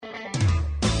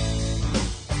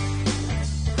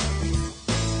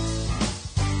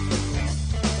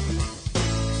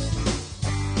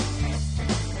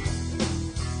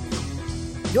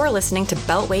You're listening to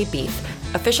Beltway Beef,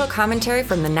 official commentary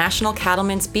from the National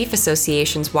Cattlemen's Beef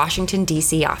Association's Washington,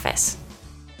 D.C. office.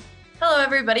 Hello,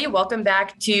 everybody. Welcome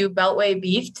back to Beltway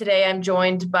Beef. Today, I'm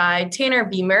joined by Tanner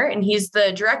Beamer, and he's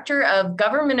the Director of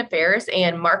Government Affairs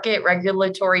and Market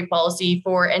Regulatory Policy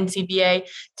for NCBA.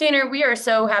 Tanner, we are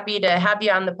so happy to have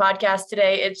you on the podcast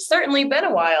today. It's certainly been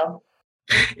a while.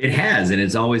 It has, and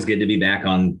it's always good to be back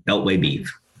on Beltway Beef.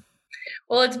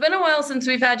 Well, it's been a while since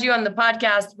we've had you on the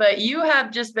podcast, but you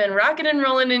have just been rocking and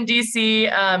rolling in DC.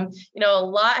 A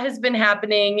lot has been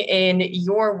happening in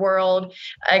your world,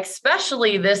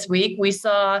 especially this week. We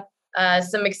saw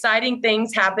some exciting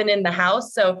things happen in the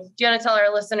House. So do you want to tell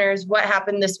our listeners what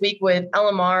happened this week with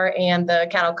LMR and the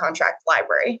Cattle Contract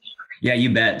Library? Yeah,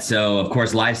 you bet. So, of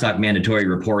course, livestock mandatory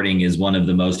reporting is one of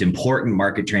the most important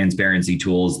market transparency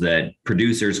tools that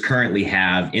producers currently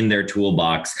have in their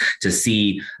toolbox to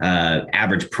see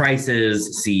average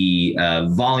prices, see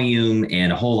volume,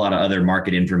 and a whole lot of other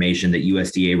market information that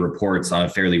USDA reports on a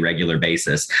fairly regular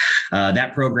basis.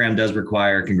 That program does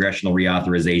require congressional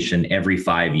reauthorization every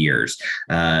 5 years.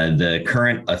 The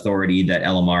current authority that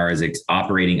LMR is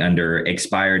operating under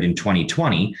expired in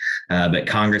 2020, but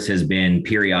Congress has been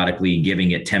periodically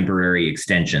giving it temporary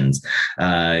extensions.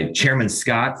 Chairman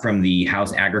Scott from the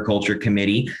House Agriculture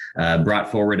Committee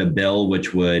brought forward a bill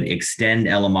which would extend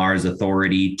LMR's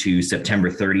authority to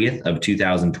September 30th of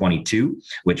 2022,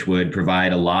 which would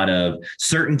provide a lot of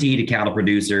certainty to cattle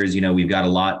producers. You know, we've got a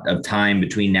lot of time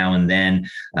between now and then.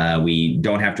 We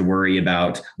don't have to worry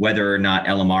about whether or not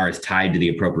LMR is tied to the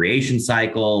appropriation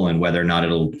cycle and whether or not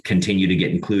it'll continue to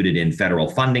get included in federal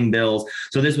funding bills.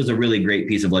 So this was a really great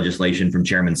piece of legislation from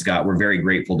Chairman Scott. We're very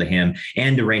grateful to him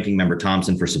and to Ranking Member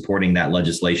Thompson for supporting that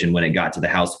legislation when it got to the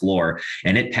House floor.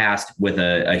 And it passed with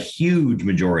a huge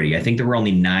majority. I think there were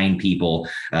only 9 people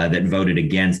that voted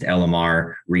against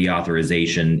LMR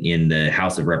reauthorization in the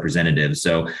House of Representatives.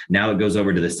 So now it goes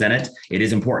over to the Senate. It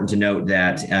is important to note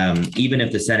that even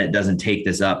if the Senate doesn't take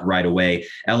this up right away,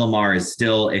 LMR is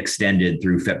still extended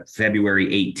through February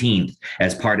 18th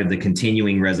as part of the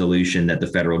continuing resolution that the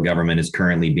federal government is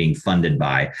currently being funded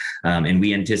by. And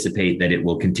we anticipate that it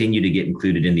will continue to get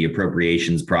included in the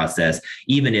appropriations process,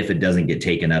 even if it doesn't get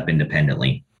taken up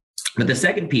independently. But the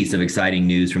second piece of exciting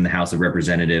news from the House of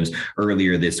Representatives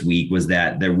earlier this week was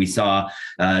that we saw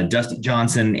Dusty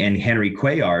Johnson and Henry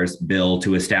Cuellar's bill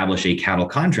to establish a cattle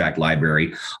contract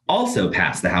library also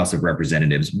passed the House of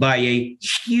Representatives by a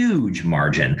huge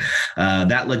margin.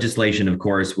 That legislation, of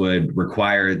course, would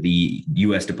require the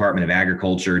U.S. Department of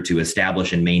Agriculture to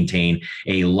establish and maintain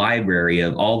a library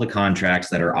of all the contracts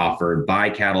that are offered by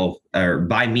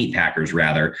by meat packers,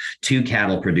 rather, to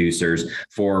cattle producers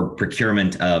for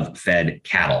procurement of fed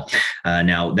cattle.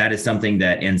 Now, that is something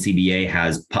that NCBA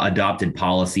has adopted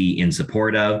policy in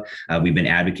support of. We've been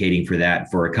advocating for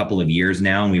that for a couple of years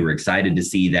now, and we were excited to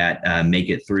see that make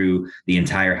it through the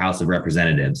entire House of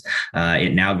Representatives.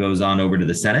 It now goes on over to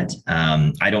the Senate.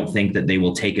 I don't think that they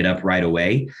will take it up right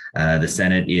away. The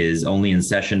Senate is only in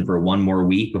session for one more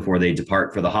week before they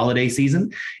depart for the holiday season.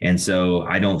 And so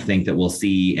I don't think that we'll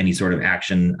see any sort of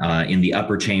action in the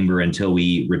upper chamber until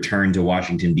we return to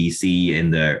Washington, D.C.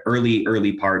 in the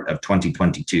early part of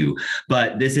 2022.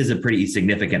 But this is a pretty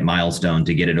significant milestone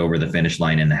to get it over the finish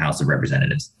line in the House of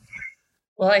Representatives.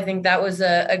 Well, I think that was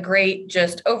a great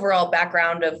just overall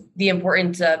background of the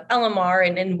importance of LMR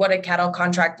and what a cattle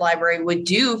contract library would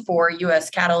do for U.S.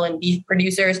 cattle and beef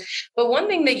producers. But one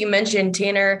thing that you mentioned,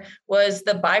 Tanner, was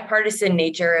the bipartisan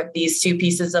nature of these two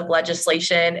pieces of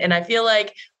legislation. And I feel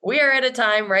like we are at a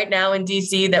time right now in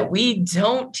DC that we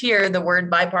don't hear the word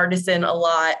bipartisan a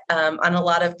lot on a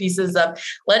lot of pieces of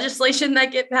legislation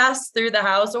that get passed through the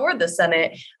House or the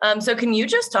Senate. So can you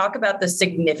just talk about the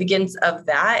significance of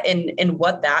that and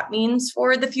what that means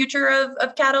for the future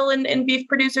of cattle and beef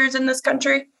producers in this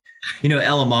country? You know,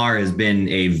 LMR has been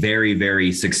a very,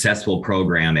 very successful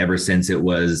program ever since it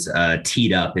was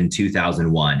teed up in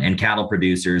 2001. And cattle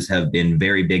producers have been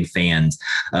very big fans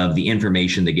of the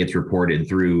information that gets reported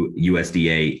through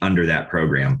USDA under that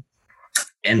program.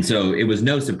 And so it was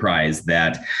no surprise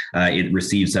that it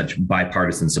received such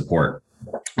bipartisan support.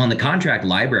 On the contract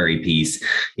library piece,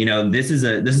 you know, this is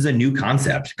a new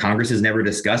concept. Congress has never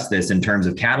discussed this in terms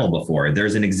of cattle before.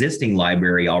 There's an existing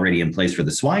library already in place for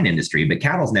the swine industry, but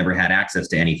cattle's never had access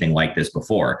to anything like this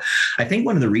before. I think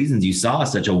one of the reasons you saw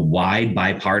such a wide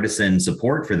bipartisan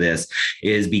support for this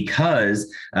is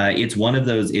because it's one of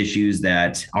those issues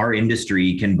that our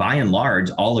industry can, by and large,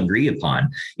 all agree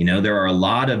upon. You know, there are a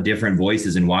lot of different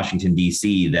voices in Washington,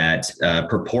 D.C. that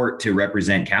purport to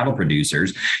represent cattle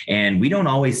producers, and we don't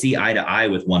always see eye to eye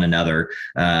with one another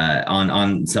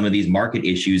on some of these market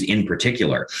issues in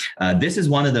particular. This is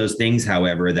one of those things,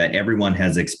 however, that everyone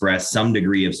has expressed some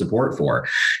degree of support for.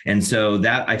 And so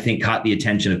that, I think, caught the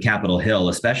attention of Capitol Hill,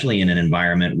 especially in an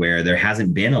environment where there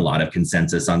hasn't been a lot of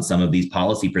consensus on some of these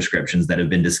policy prescriptions that have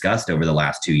been discussed over the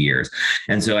last 2 years.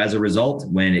 And so as a result,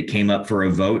 when it came up for a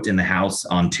vote in the House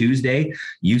on Tuesday,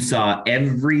 you saw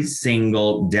every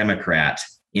single Democrat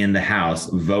in the House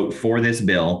vote for this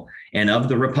bill. And of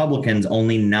the Republicans,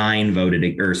 only 9 voted,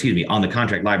 on the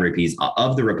contract library piece,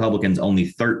 of the Republicans, only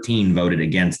 13 voted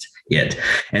against it.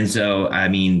 And so, I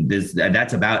mean,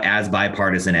 that's about as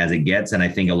bipartisan as it gets. And I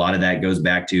think a lot of that goes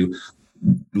back to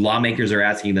lawmakers are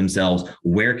asking themselves,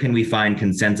 where can we find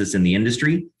consensus in the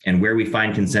industry? And where we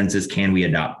find consensus, can we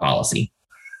adopt policy?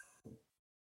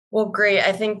 Well, great.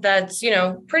 I think that's,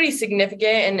 pretty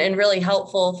significant and really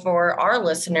helpful for our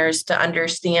listeners to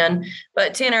understand.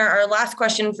 But Tanner, our last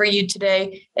question for you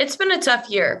today, it's been a tough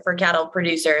year for cattle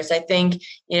producers. I think,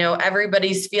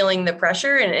 everybody's feeling the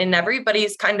pressure and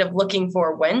everybody's kind of looking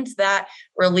for when's that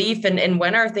relief and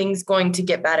when are things going to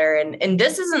get better? And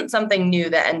this isn't something new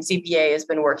that NCPA has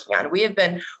been working on. We have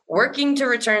been working to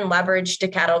return leverage to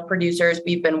cattle producers.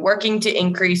 We've been working to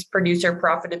increase producer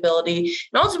profitability.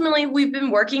 And ultimately, we've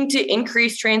been working to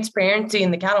increase transparency in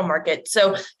the cattle market.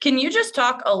 So can you just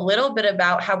talk a little bit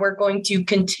about how we're going to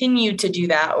continue to do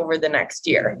that over the next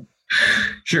year?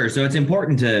 Sure. So it's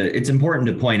important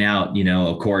to point out,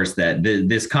 of course, that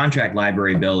this contract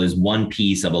library bill is one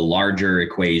piece of a larger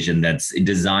equation that's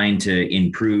designed to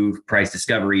improve price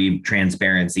discovery,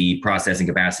 transparency, processing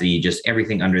capacity, just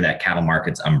everything under that cattle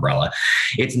markets umbrella.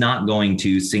 It's not going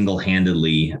to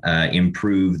single-handedly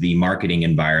improve the marketing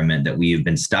environment that we have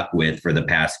been stuck with for the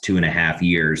past 2.5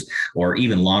 years, or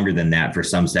even longer than that for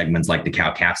some segments like the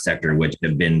cow-calf sector, which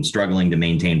have been struggling to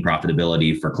maintain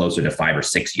profitability for closer to 5 or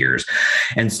 6 years.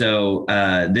 And so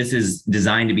this is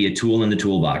designed to be a tool in the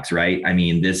toolbox, right? I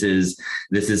mean, this is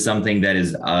something that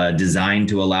is designed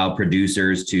to allow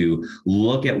producers to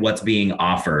look at what's being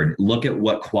offered, look at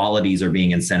what qualities are being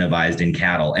incentivized in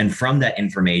cattle. And from that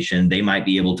information, they might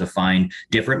be able to find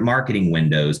different marketing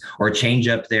windows or change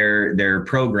up their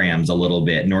programs a little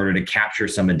bit in order to capture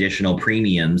some additional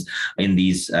premiums in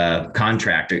these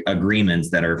contract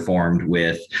agreements that are formed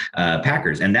with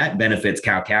packers. And that benefits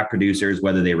cow-calf producers,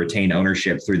 whether they retain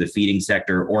ownership through the feeding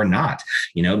sector or not,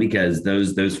 because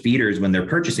those feeders, when they're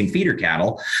purchasing feeder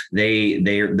cattle,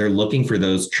 they're looking for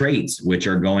those traits which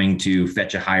are going to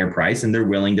fetch a higher price, and they're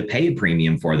willing to pay a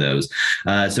premium for those.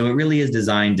 So it really is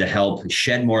designed to help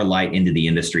shed more light into the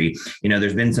industry.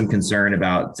 There's been some concern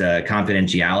about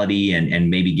confidentiality and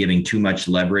maybe giving too much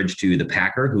leverage to the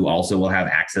packer, who also will have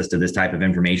access to this type of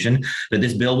information. But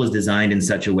this bill was designed in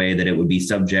such a way that it would be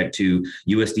subject to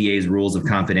USDA's rules of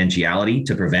confidentiality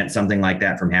to prevent something like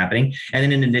that from happening. And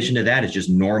then in addition to that, it's just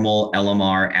normal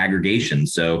LMR aggregation.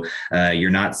 So you're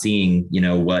not seeing,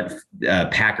 what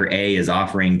Packer A is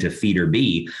offering to feeder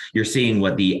B. You're seeing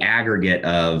what the aggregate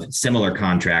of similar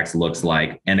contracts looks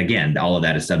like. And again, all of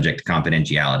that is subject to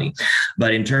confidentiality.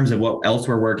 But in terms of what else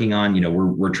we're working on,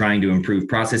 we're trying to improve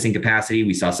processing capacity.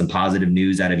 We saw some positive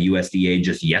news out of USDA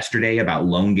just yesterday about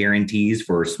loan guarantees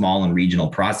for small and regional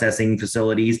processing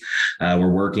facilities. We're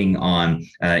working on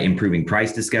improving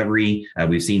price discovery.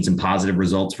 We've seen some positive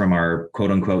results from our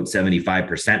quote unquote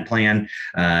 75% plan.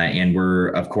 And we're,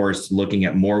 of course, looking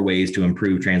at more ways to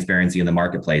improve transparency in the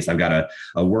marketplace. I've got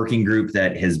a working group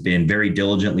that has been very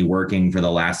diligently working for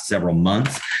the last several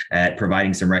months at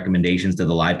providing some recommendations to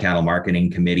the Live Cattle Marketing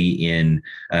Committee in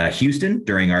Houston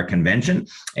during our convention.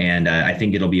 And I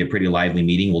think it'll be a pretty lively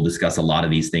meeting. We'll discuss a lot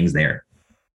of these things there.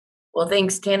 Well,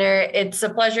 thanks, Tanner. It's a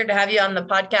pleasure to have you on the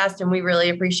podcast, and we really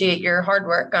appreciate your hard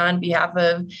work on behalf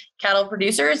of cattle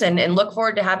producers and look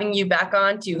forward to having you back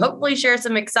on to hopefully share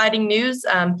some exciting news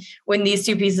when these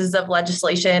two pieces of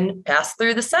legislation pass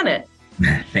through the Senate.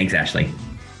 Thanks, Ashley.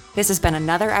 This has been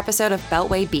another episode of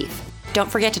Beltway Beef.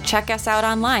 Don't forget to check us out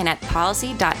online at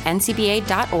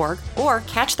policy.ncba.org or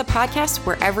catch the podcast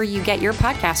wherever you get your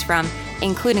podcasts from,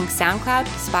 including SoundCloud,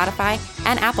 Spotify,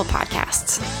 and Apple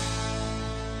Podcasts.